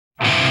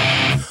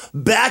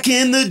Back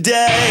in the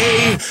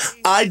day,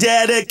 I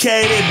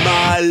dedicated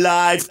my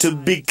life to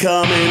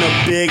becoming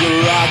a big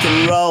rock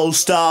and roll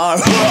star.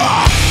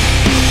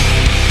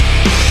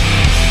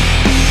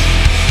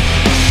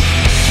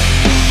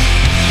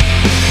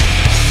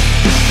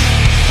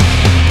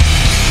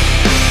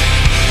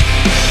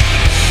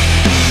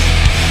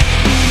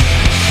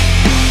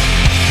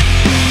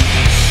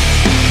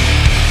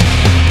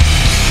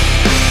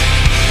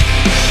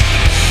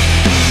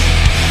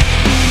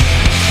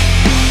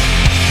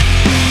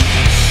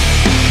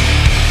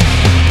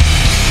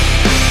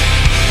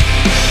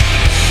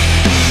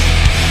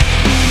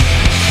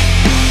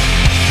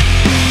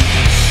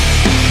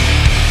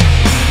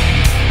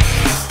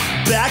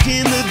 Back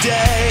in the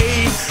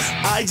day,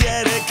 I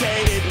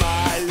dedicated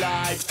my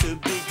life to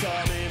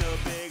becoming a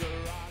big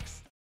rock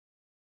star.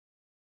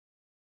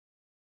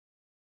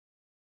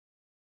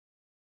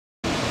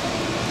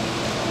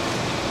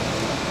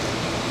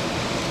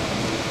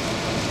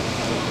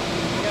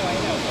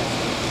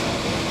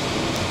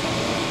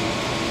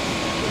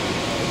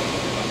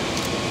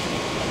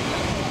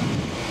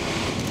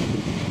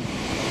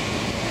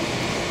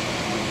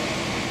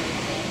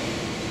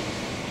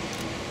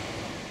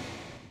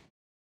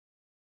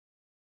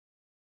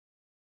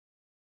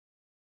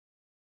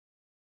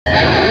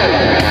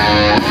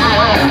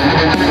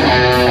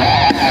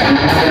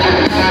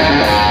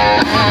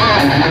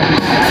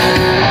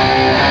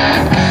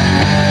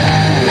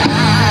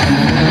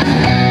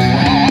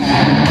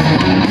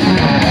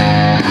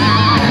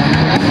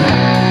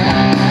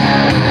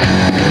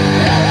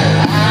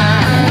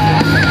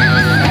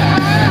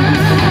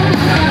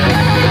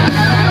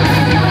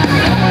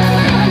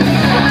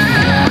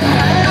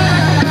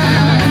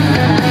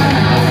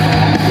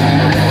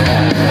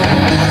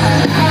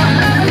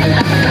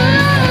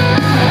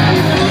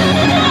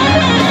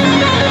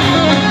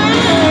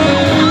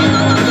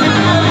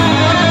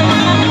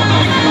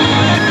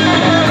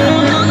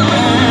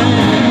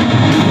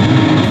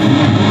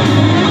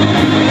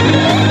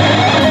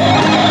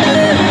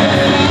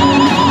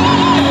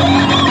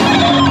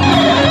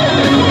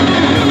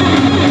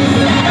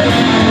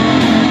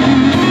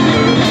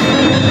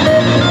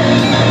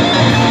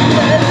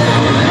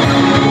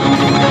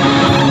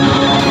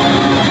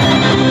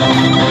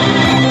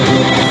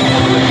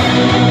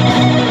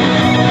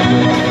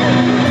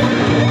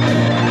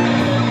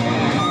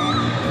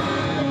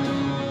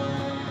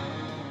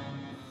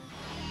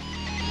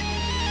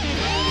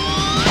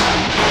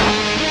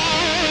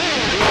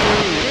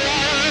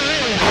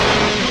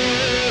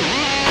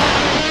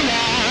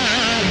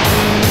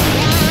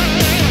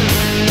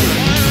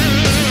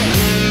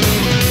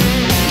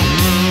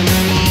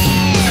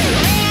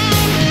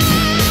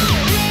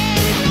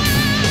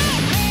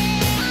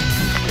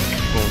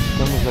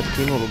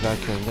 Aqui no lugar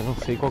que eu ainda não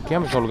sei qual que é,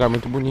 mas é um lugar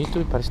muito bonito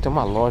e parece ter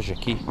uma loja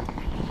aqui.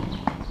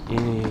 E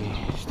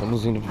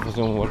estamos indo para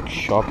fazer um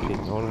workshop.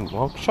 Um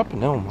workshop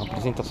não, uma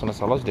apresentação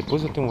nessa loja.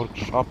 Depois eu tenho um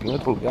workshop em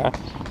outro lugar,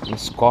 na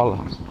escola.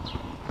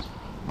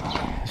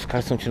 Os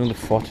caras estão tirando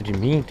foto de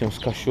mim, tem uns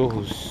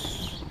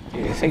cachorros.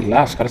 Sei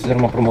lá, os caras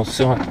fizeram uma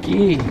promoção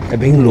aqui. É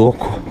bem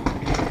louco.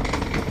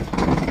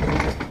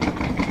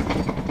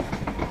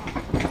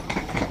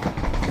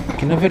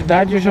 Que na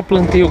verdade eu já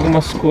plantei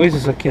algumas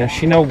coisas aqui na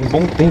China há algum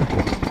bom tempo.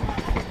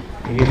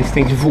 E eles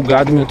têm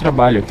divulgado meu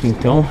trabalho aqui,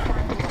 então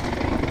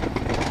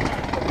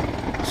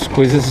as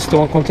coisas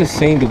estão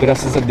acontecendo,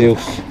 graças a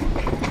Deus.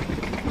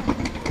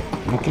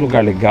 Olha que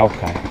lugar legal,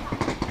 cara.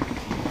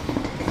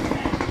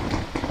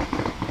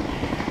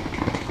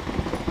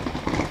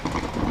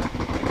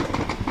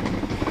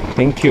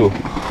 Thank you.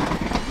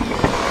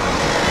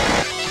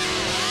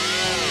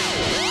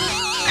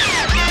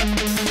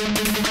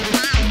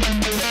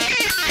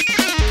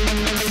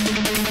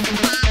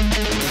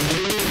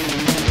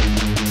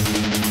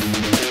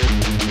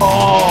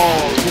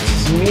 Oh, this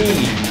is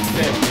me.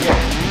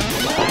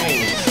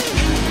 Nice.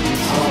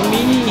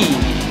 This is me.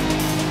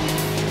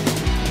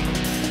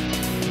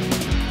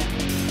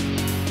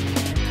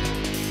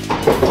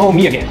 Oh,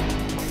 me again.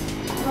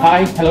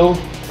 Hi, hello.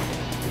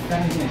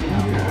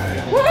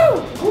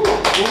 Woo!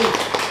 Thank you.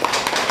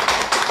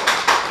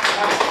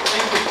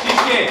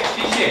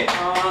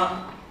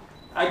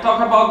 I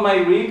talk about my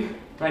rig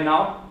right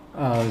now.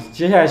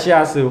 接下来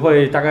下次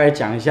会大概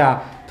讲一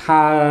下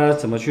它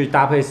怎么去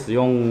搭配使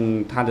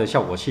用它的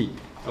效果器。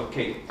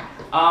Okay.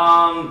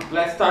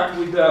 Let's start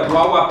with the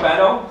wah-wah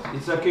pedal.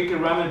 It's a Kirk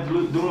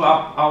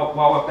Dunlop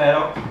wah-wah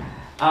pedal.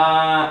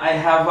 I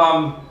have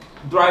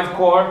drive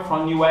core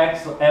from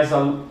UX as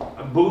a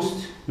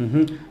boost.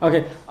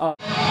 OK。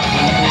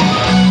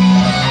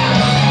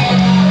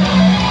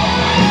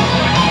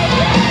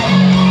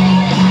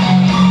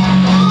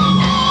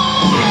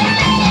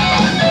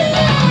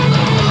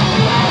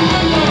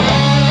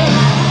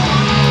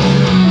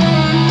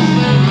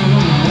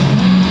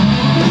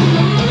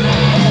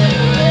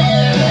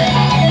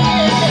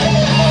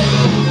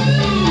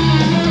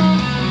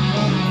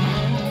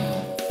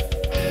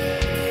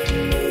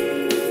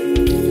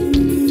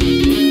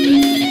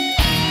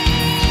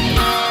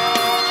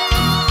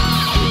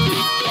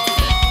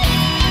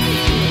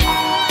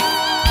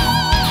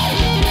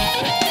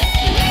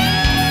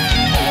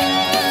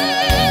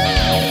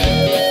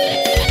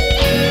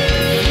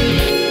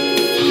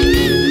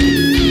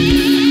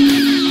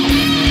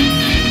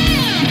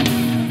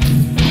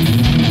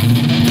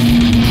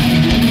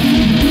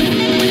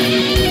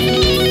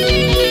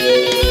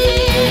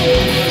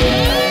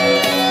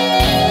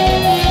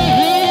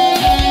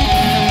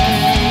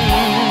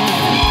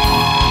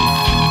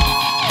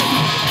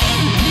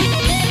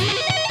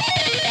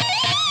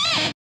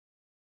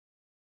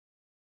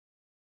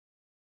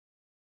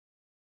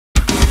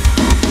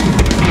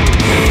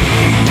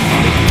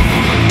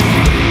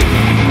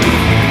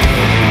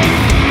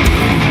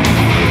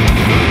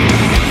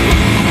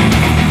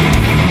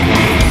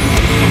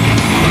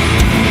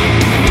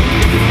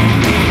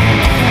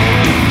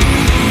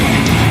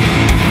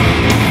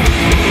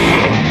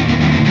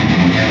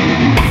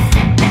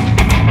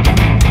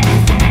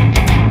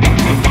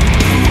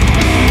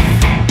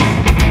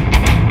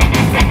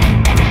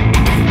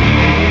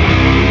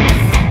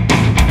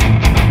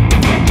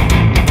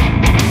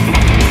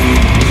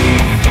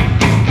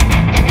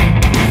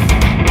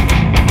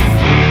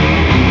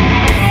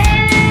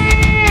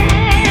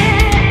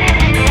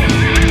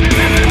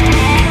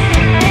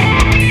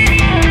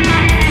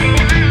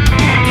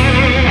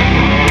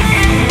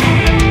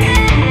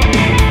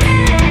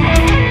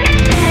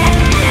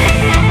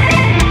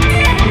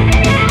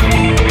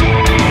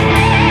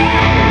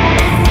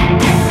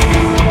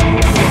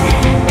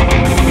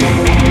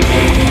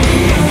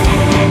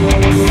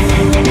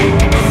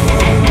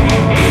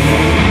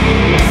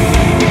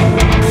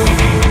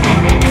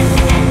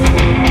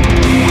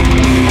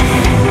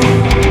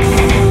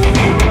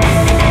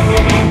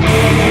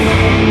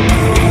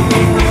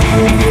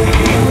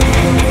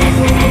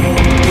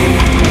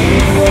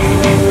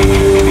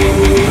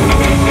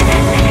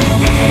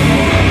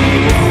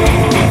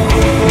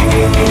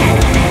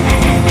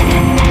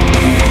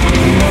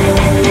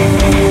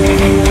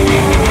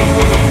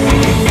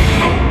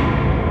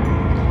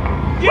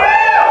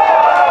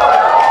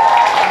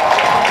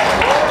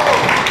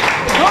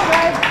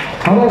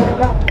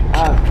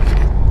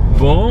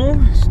Bom,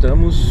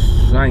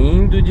 estamos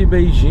saindo de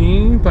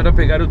Beijing para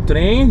pegar o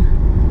trem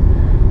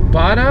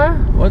para...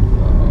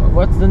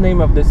 What's the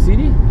name of the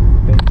city?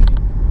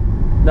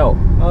 No.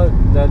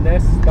 The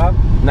next stop,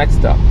 Next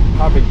stop.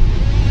 Harbin.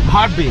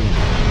 Harbin.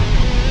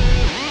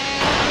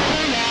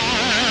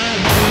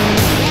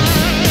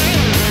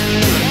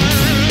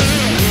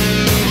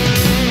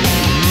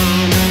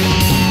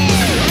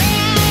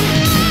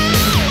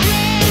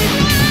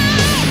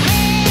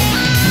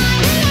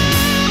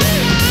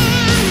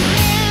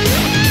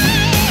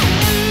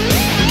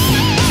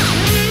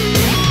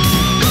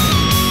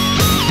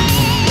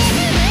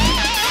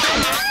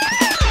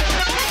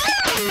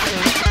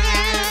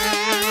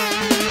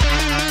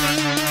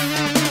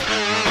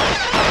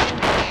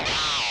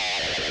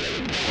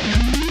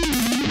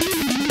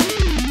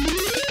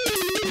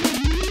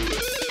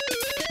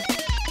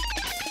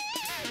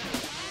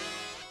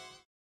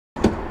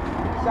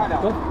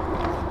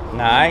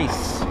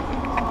 Nice.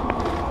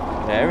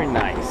 Very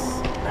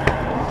nice.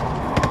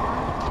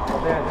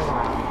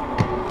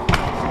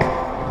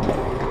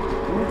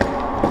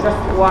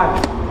 Just one.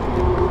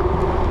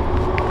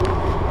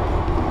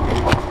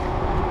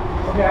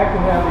 Okay, I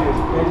can help you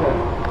later.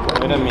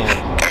 Wait a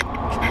minute.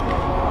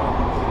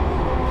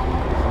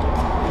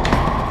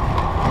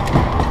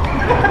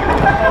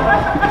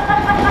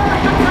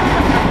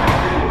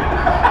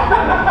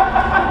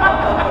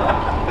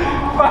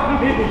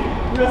 Funny.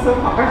 You're so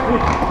funny.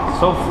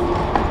 So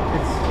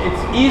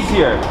it's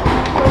easier.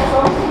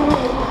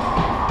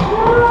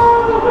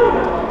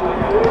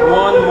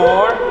 One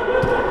more.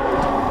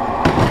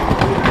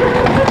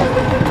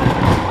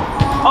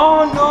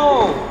 Oh no!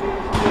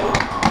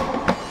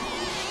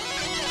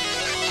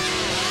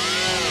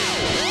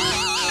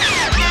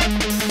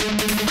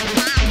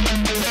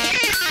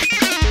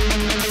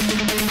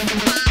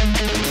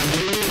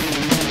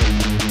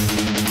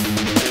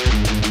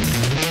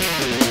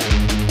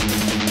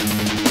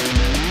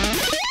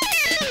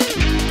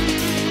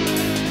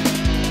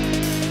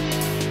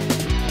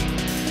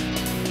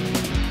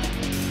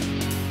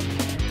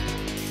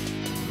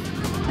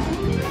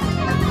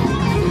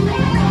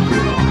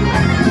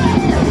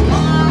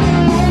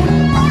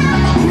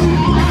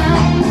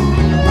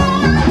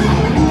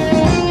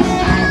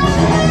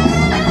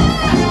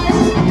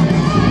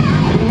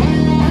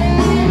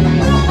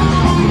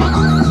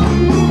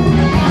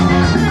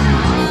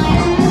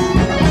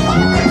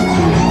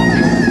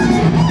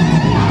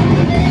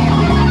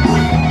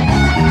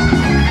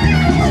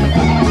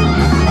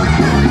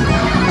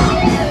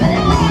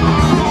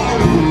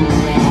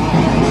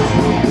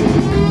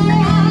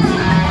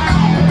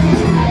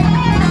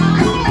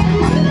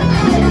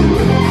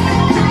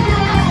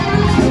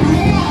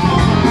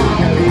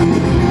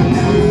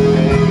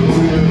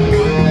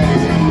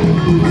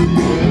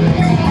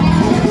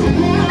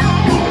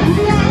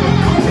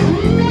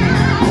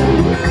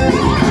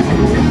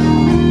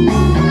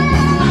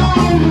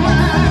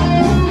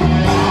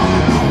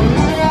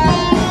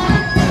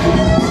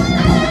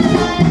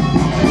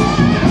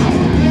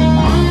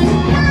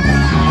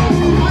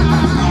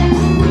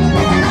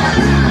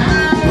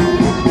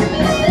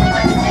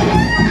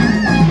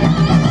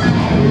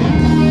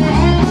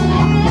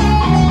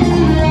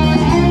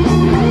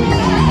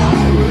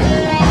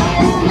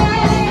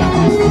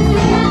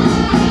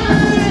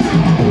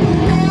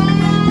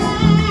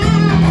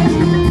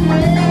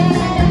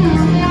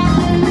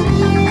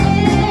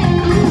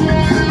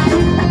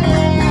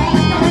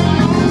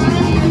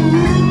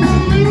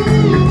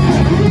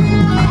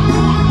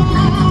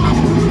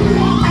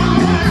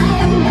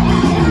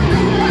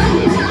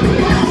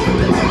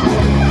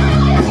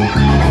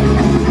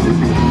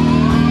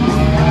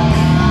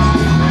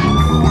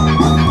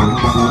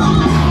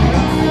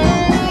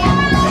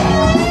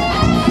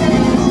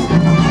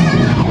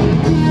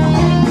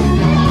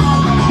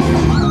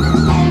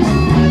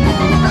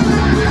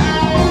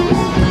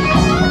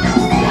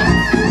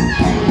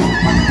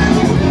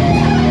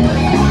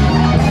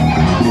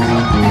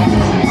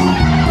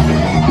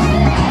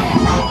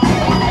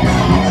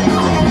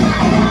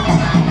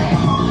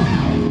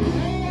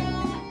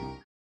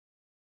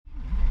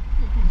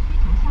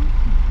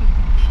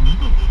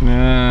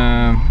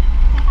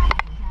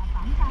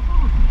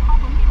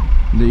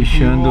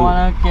 Deixando. You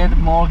wanna get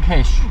more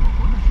cash?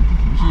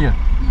 Here.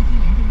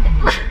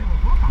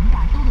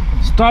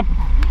 Stop!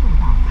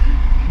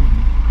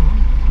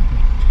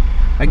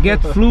 I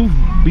get flu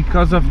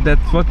because of that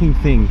fucking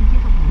thing,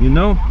 you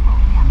know?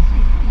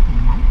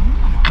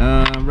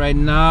 Right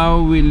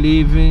now we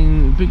live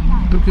in...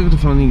 Por que eu tô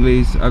falando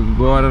inglês?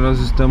 Agora nós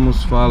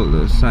estamos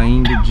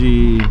saindo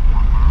de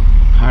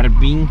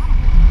Harbin.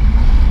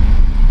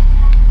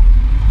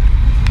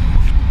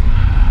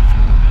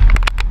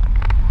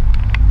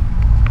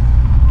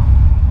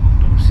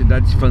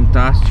 Cidade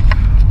fantástica.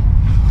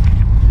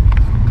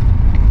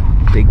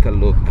 Take a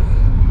look.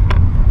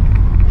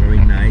 Very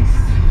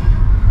nice.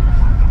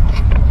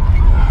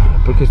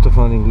 Por que estou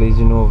falando inglês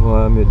de novo?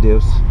 Ah, meu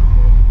Deus.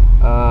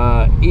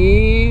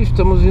 E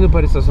estamos indo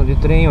para a estação de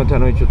trem. Ontem à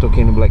noite eu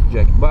toquei no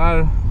Blackjack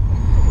Bar,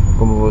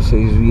 como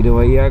vocês viram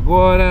aí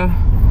agora.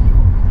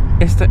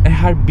 Esta é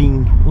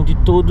Harbin, onde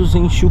todos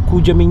enchem o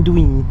cu de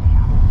amendoim.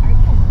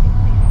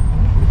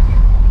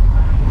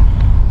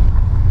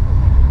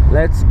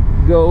 Let's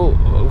go.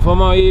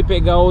 Vamos aí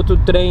pegar outro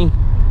trem.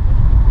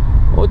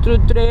 Outro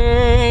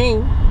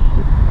trem.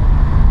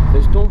 Eu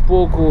estou um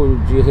pouco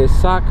de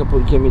ressaca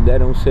porque me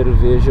deram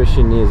cerveja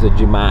chinesa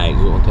demais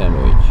ontem à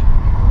noite.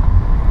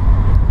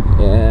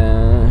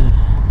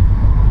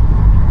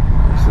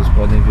 Vocês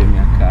podem ver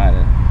minha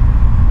cara.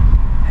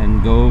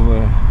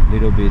 Hangover,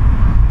 little bit.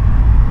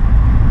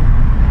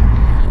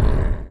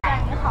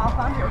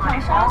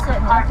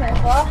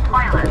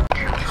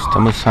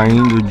 Estamos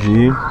saindo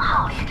de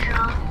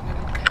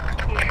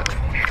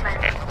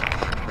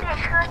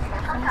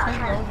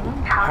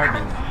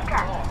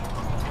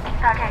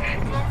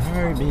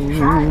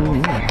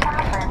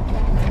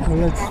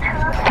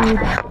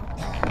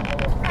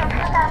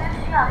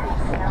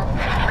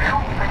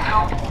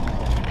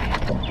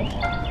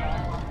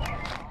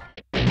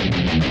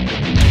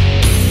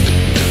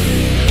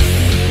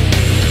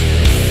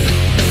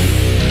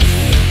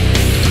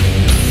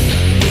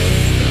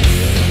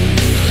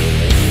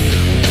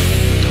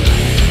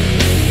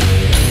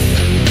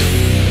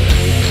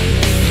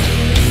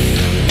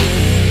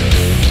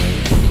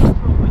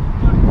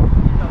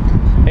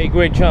Hey,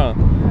 great job.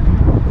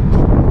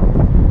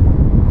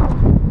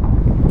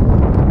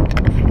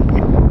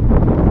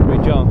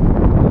 Great job.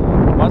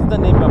 What's the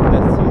name of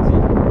that city?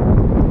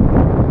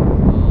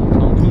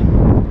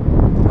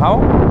 How?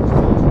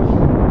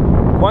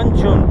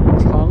 Kwanchun.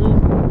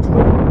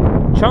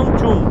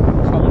 Changchun.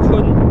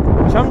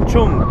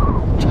 Changchun.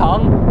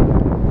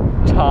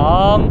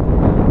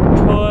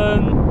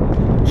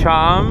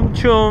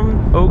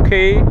 Changchun.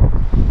 Okay.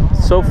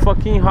 So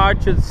fucking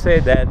hard to say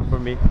that for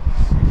me.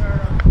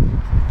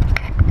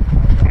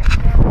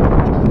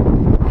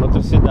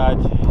 Outra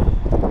cidade.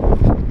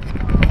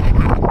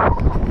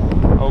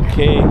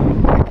 Ok.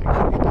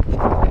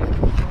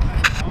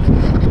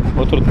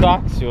 Outro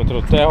táxi, outro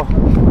hotel.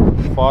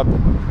 Foda.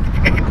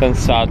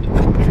 Cansado.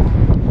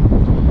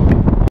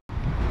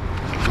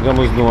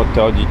 Chegamos no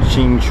hotel de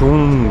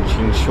Chinchun,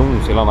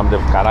 sei lá o nome do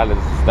caralho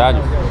dessa cidade.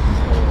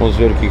 Vamos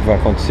ver o que vai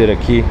acontecer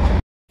aqui.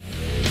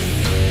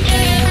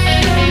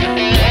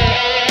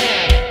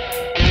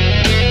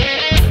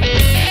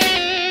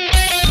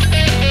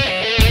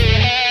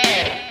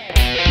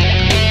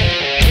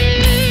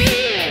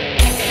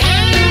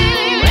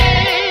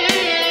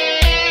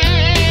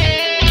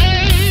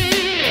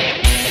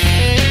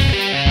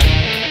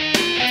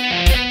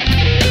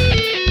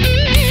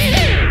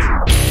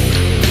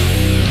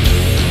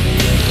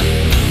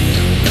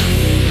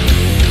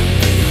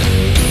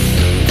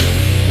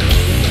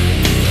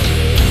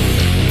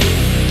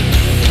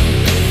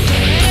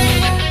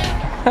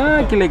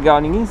 Ah, que legal,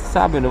 ninguém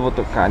sabe onde eu vou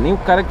tocar, nem o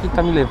cara que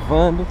tá me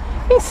levando.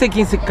 Nem sei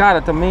quem é esse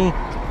cara também.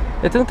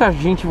 É tanta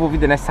gente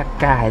envolvida nessa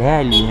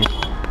caralho.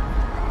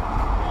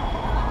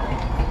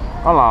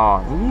 Olha lá, ó,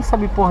 ninguém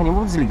sabe porra nenhuma.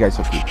 Vou desligar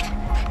isso aqui.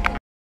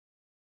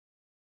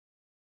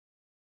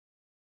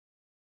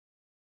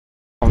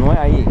 Não é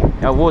aí,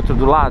 é o outro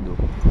do lado.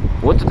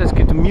 O outro tá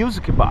escrito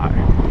Music Bar.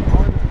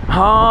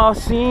 Ah,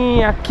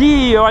 sim,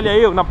 aqui, olha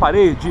eu na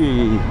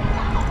parede.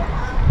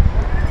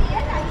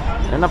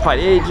 Eu na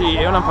parede,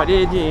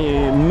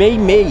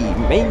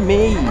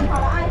 Mei,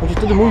 onde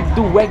todo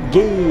mundo é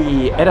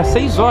gay. Era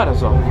 6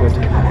 horas, ó.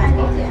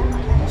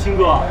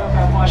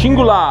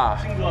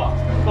 Xingular.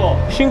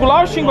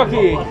 Xingular ou xingo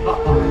aqui?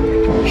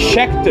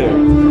 Schechter.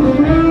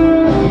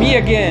 Me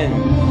again.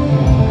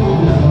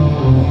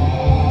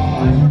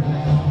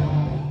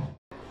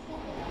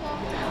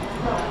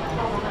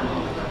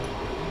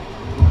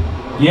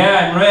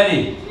 Yeah, I'm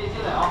ready.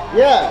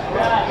 Yeah.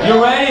 You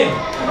ready?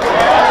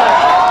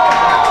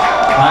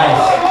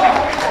 Nice.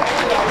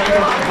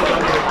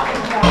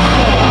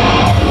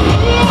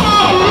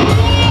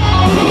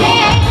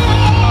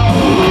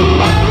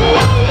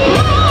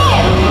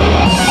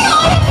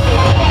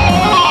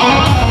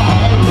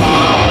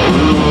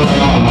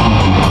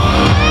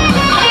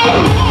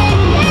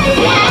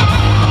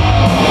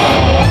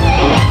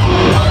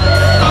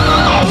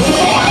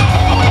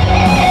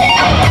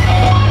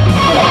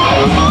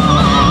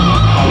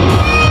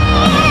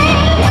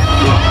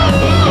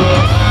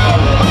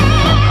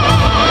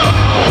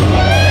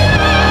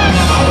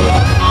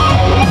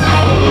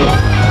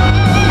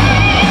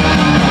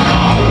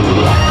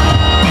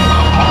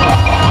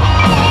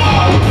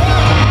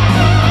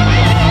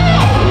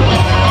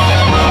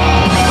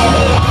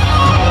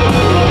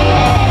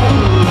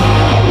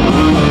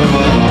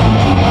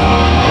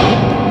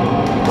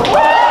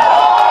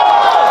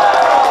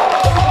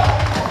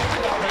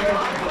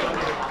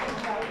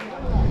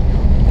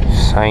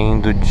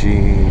 Saindo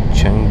de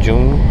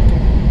Changchun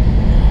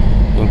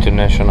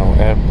International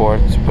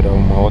Airport para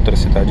uma outra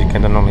cidade que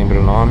ainda não lembro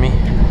o nome.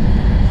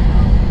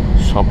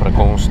 Só para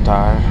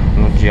constar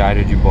no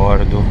diário de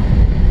bordo.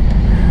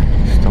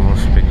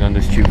 Estamos pegando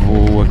este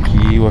voo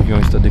aqui, o avião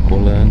está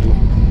decolando.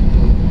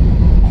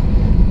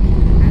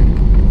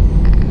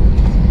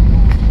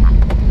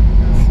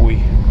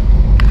 Fui.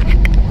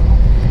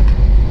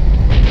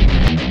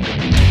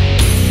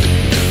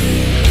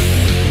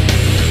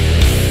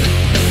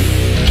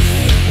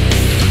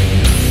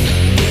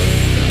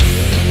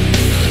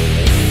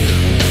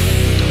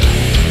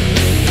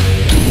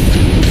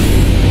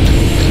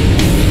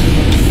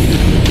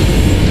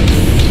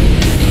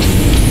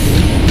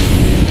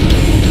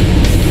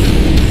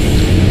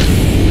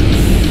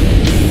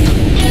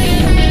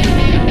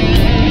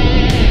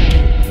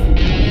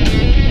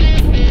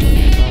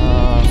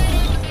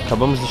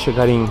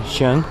 chegar em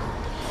Xi'an.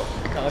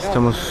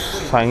 Estamos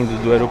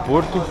saindo do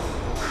aeroporto.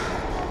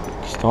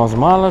 Aqui estão as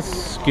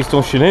malas, aqui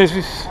estão os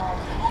chineses.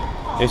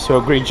 Esse é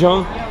o Grey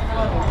John,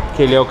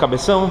 que ele é o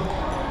cabeção.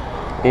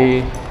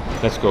 E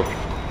let's go.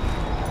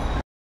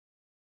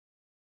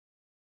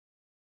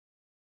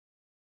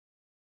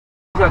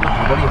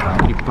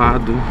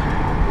 Gripado,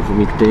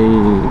 vomitei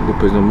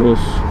depois do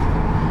almoço.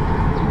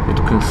 Eu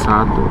tô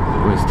cansado,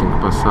 mas tenho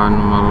que passar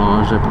numa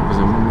loja pra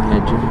fazer uma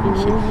média, não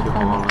sei o que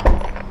rola.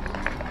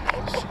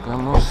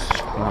 Chegamos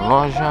na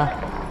loja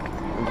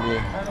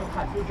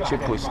e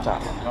tipo está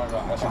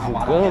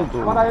divulgando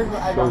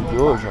o show de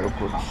hoje,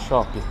 aeroporto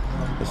shopping.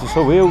 Esse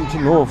sou eu de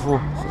novo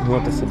em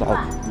outra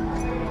cidade.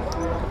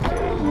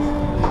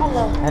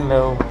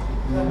 Hello.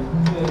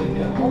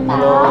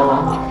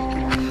 Hello.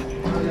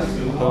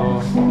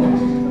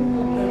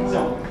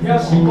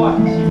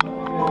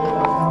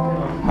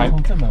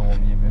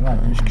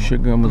 Acho que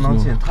chegamos no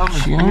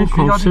Xi'an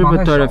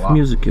Conservatory of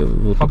Music. Eu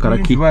vou tocar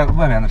aqui.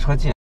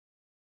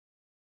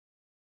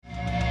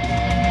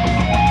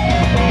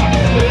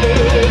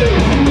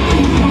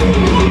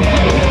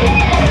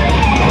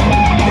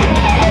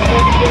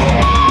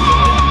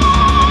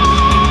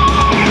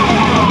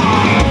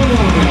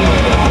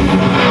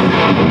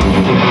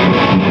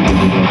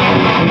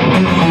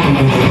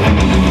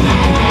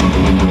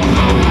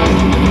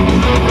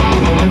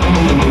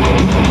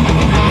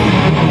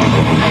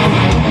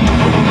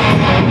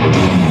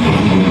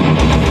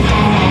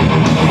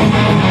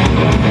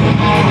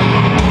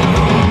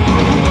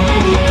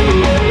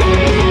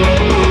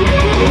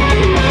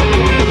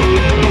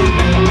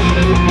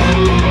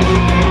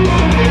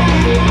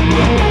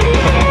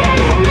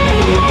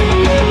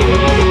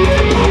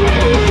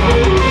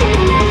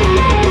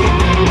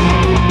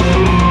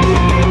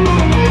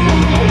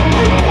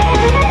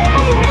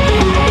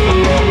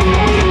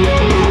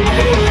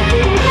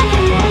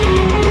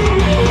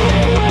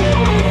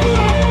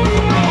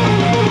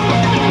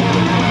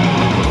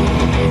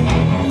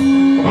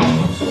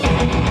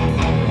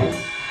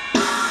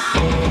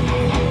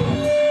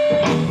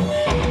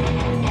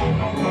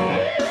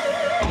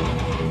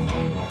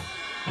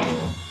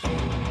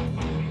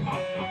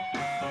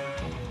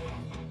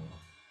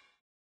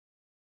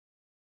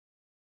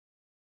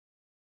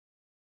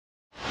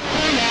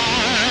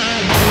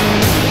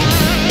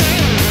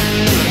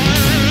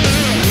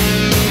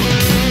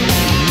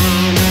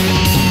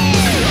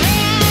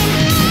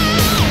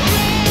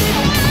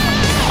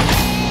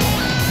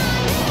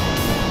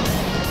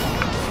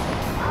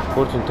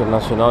 Aeroporto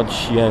Internacional de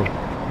Xi'an,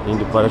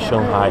 indo para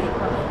Xangai.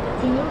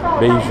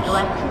 Beijos.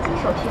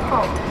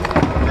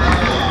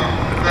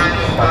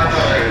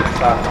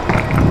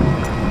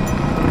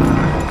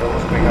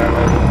 Vamos pegar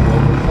mais um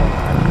pouco.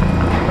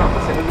 Não, tá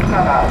sendo do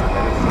caralho,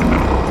 cara.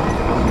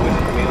 Tem umas coisas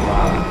aqui meio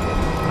mal.